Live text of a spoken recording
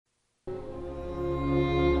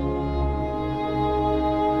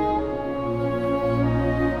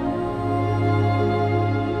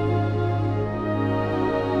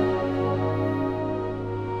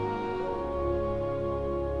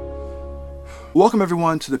Welcome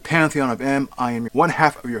everyone to the Pantheon of M. I am one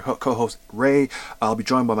half of your co-host Ray. I'll be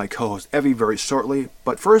joined by my co-host Evie very shortly.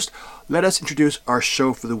 But first, let us introduce our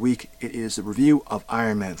show for the week. It is the review of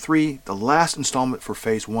Iron Man 3, the last installment for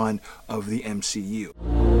Phase 1 of the MCU.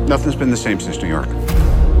 Nothing's been the same since New York.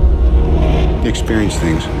 You experience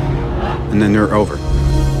things, and then they're over.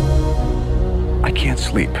 I can't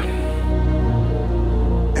sleep.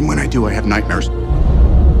 And when I do, I have nightmares.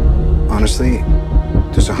 Honestly,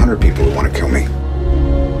 there's 100 people who want to kill me.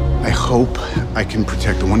 I hope I can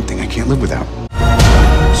protect the one thing I can't live without.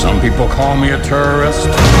 Some people call me a terrorist.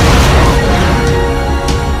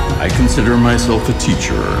 I consider myself a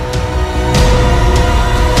teacher.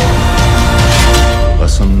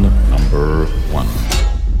 Lesson number 1.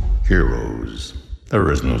 Heroes.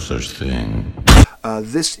 There is no such thing.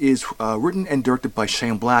 This is written and directed by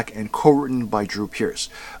Shane Black and co-written by Drew Pearce.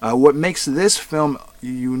 What makes this film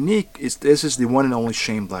unique is this is the one and only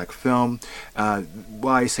Shane Black film.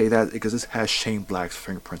 Why I say that? Because this has Shane Black's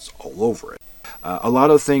fingerprints all over it. A lot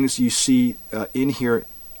of things you see in here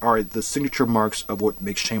are the signature marks of what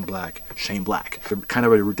makes Shane Black Shane Black. They're kind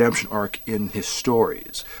of a redemption arc in his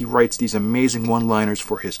stories. He writes these amazing one-liners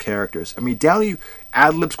for his characters. I mean, Downey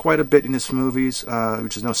ad-libs quite a bit in his movies,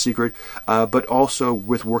 which is no secret, but also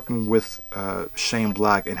with working with Shane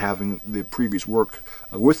Black and having the previous work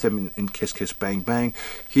with him in Kiss Kiss Bang Bang,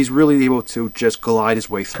 he's really able to just glide his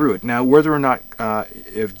way through it. Now, whether or not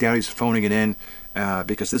if Downey's phoning it in,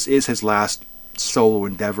 because this is his last solo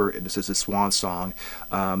endeavor, and this is his swan song,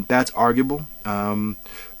 that's arguable,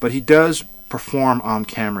 but he does perform on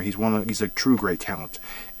camera. He's a true great talent.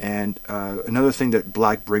 And another thing that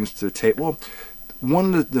Black brings to the table,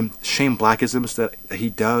 one of the Shane Blackisms that he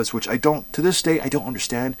does, which to this day I don't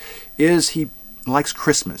understand, is he likes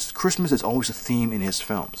Christmas. Christmas is always a theme in his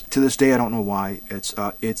films. To this day, I don't know why.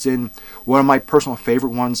 It's in one of my personal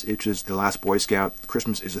favorite ones, which is The Last Boy Scout.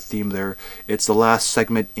 Christmas is a theme there. It's the last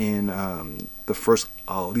segment in the first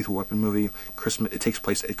Lethal Weapon movie. Christmas. It takes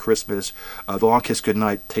place at Christmas. The Long Kiss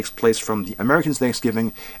Goodnight takes place from the American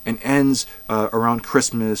Thanksgiving and ends around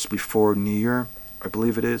Christmas before New Year, I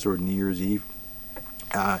believe it is, or New Year's Eve.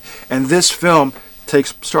 And this film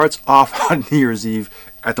starts off on New Year's Eve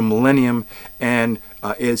at the millennium and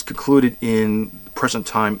is concluded in present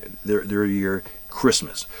time, their year,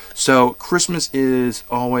 Christmas. So Christmas is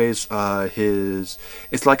always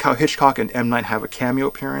it's like how Hitchcock and M. Night have a cameo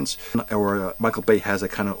appearance, or Michael Bay has a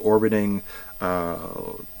kind of orbiting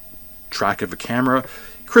track of a camera.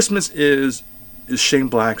 Christmas is Shane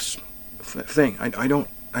Black's thing.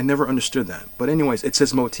 I never understood that. But anyways, it's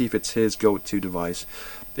his motif, it's his go-to device.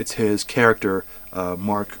 It's his character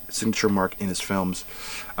signature mark in his films.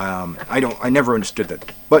 I never understood that.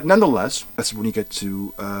 But nonetheless, that's when you get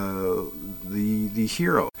to the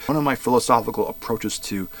hero. One of my philosophical approaches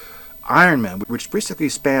to Iron Man, which basically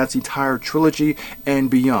spans the entire trilogy and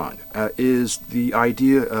beyond, is the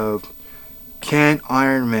idea of, can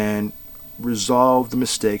Iron Man resolve the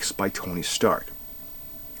mistakes by Tony Stark?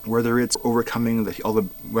 Whether it's overcoming all the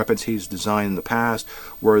weapons he's designed in the past,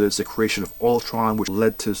 whether it's the creation of Ultron, which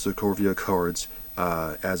led to Sokovia Accords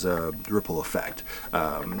as a ripple effect.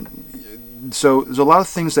 So there's a lot of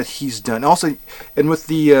things that he's done. Also, and with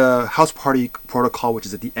the House Party Protocol, which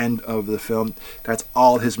is at the end of the film, that's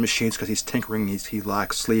all his machines because he's tinkering, he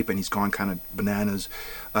lacks sleep, and he's gone kind of bananas.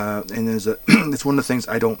 And it's one of the things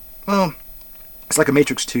it's like a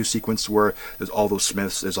Matrix 2 sequence where there's all those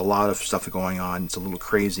Smiths. There's a lot of stuff going on. It's a little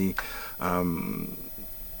crazy.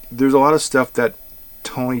 There's a lot of stuff that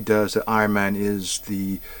Tony does that Iron Man is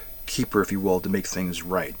the keeper, if you will, to make things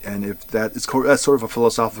right. And if that's sort of a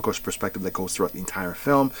philosophical perspective that goes throughout the entire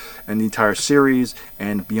film and the entire series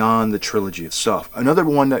and beyond the trilogy itself. Another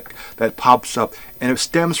one that pops up, and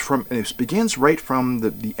it begins right from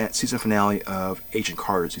the season finale of Agent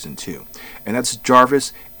Carter season 2, and that's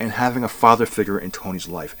Jarvis and having a father figure in Tony's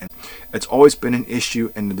life. And it's always been an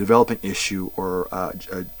issue and a development issue, or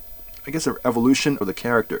I guess an evolution of the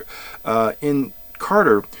character. In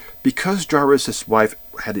Carter, because Jarvis' wife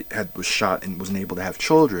was shot and wasn't able to have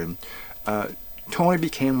children, Tony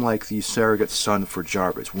became like the surrogate son for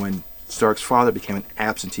Jarvis when Stark's father became an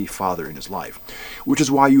absentee father in his life, which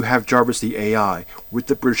is why you have Jarvis the AI with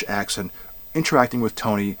the British accent interacting with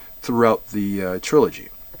Tony throughout the trilogy.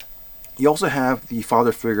 You also have the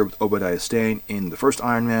father figure with Obadiah Stane in the first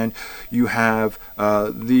Iron Man. You have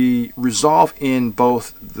the resolve in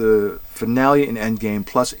both the finale and Endgame,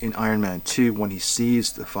 plus in Iron Man 2 when he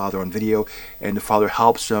sees the father on video and the father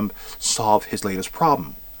helps him solve his latest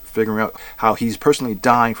problem, figuring out how he's personally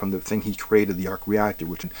dying from the thing he created, the arc reactor,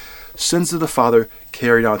 which sins of the father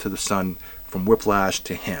carried on to the son from Whiplash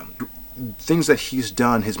to him. things that he's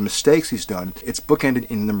done, his mistakes he's done, it's bookended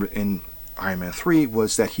in Iron Man 3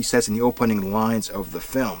 was that he says in the opening lines of the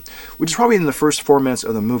film, which is probably in the first 4 minutes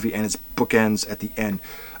of the movie and its bookends at the end.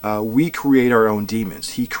 We create our own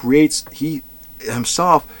demons. He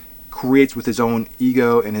himself creates with his own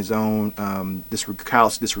ego and his own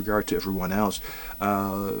callous disregard to everyone else.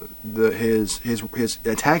 His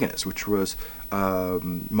antagonist, which was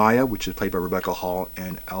Maya, which is played by Rebecca Hall,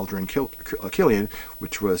 and Aldrin Killian,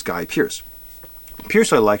 which was Guy Pearce.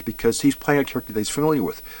 Pierce I like because he's playing a character that he's familiar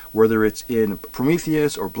with, whether it's in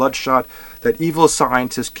Prometheus or Bloodshot, that evil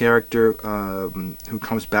scientist character who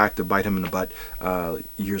comes back to bite him in the butt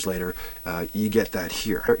years later. You get that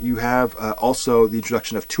here. You have also the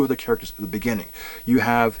introduction of two other characters at the beginning. You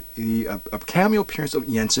have a cameo appearance of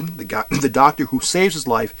Jensen, the doctor who saves his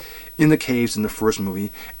life in the caves in the first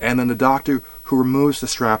movie, and then the doctor who removes the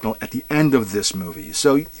shrapnel at the end of this movie.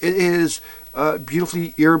 So it is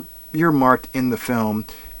beautifully earmarked in the film,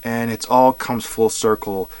 and it all comes full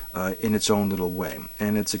circle in its own little way.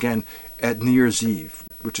 And it's again at New Year's Eve,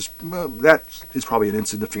 which is that is probably an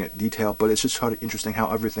insignificant detail, but it's just sort of interesting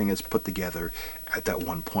how everything is put together at that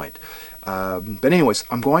one point. But anyways,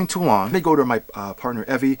 I'm going too long. Let me go to my partner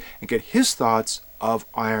Evie and get his thoughts of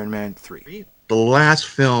Iron Man 3. The last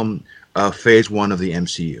film of Phase 1 of the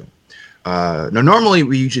MCU. Now, normally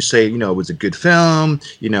we usually say, it was a good film.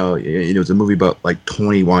 It was a movie about like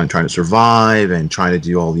 21 trying to survive and trying to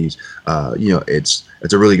do all these.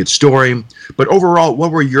 It's a really good story. But overall,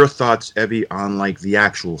 what were your thoughts, Evie, on like the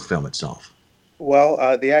actual film itself? Well,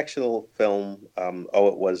 the actual film, it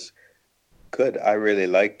was good. I really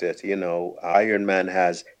liked it. Iron Man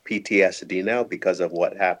has PTSD now because of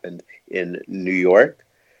what happened in New York.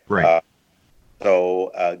 Right.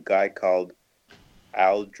 So a guy called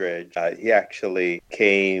Aldridge, he actually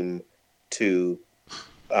came to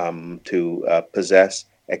possess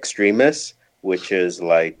Extremis, which is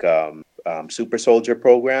like super soldier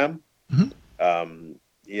program. Mm-hmm.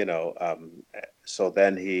 So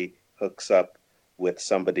then he hooks up with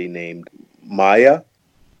somebody named Maya,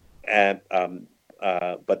 and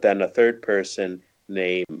but then a third person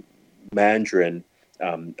named Mandarin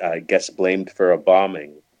gets blamed for a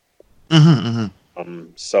bombing. Mm-hmm, mm-hmm.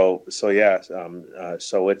 So it's all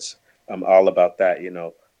about that,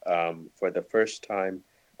 for the first time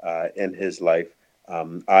in his life,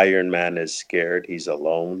 Iron Man is scared, he's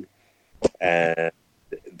alone, and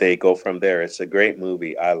they go from there. It's a great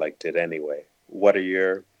movie. I liked it anyway. What are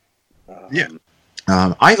your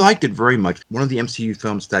I liked it very much. One of the MCU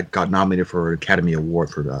films that got nominated for an Academy Award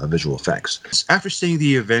for visual effects. After seeing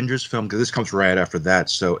the Avengers film, because this comes right after that,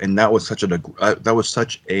 and that was such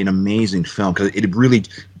an amazing film because it really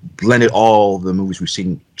blended all the movies we've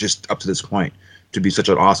seen just up to this point to be such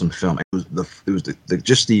an awesome film. It was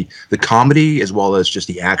the comedy as well as just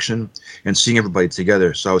the action and seeing everybody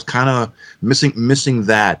together. So I was kind of missing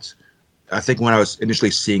that. I think when I was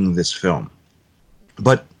initially seeing this film.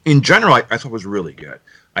 But in general, I thought it was really good.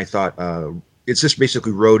 I thought it's just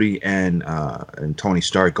basically Rhodey and Tony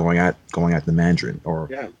Stark going at the Mandarin.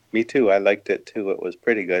 Yeah, me too. I liked it too. It was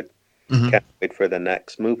pretty good. Mm-hmm. Can't wait for the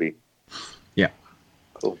next movie. Yeah.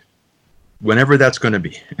 Cool. Whenever that's going to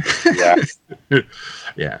be. Yeah.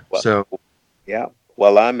 Yeah.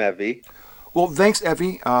 Well, I'm Evie. Well, thanks,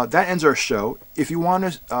 Evie. That ends our show. If you want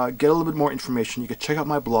to get a little bit more information, you can check out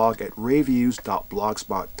my blog at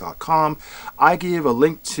rayviews.blogspot.com. I give a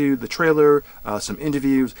link to the trailer, some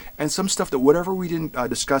interviews, and some stuff that whatever we didn't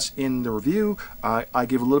discuss in the review, I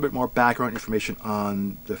give a little bit more background information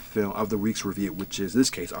on the film of the week's review, which is, in this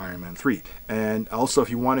case, Iron Man 3. And also, if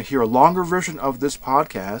you want to hear a longer version of this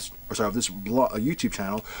podcast, of this YouTube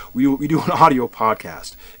channel, we do an audio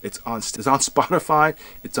podcast. It's on Spotify,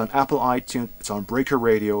 it's on Apple iTunes, it's on Breaker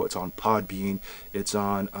Radio, it's on Podbean, it's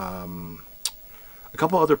on a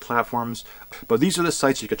couple other platforms. But these are the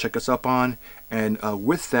sites you can check us up on. And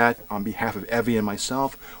with that, on behalf of Evie and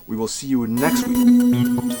myself, we will see you next week.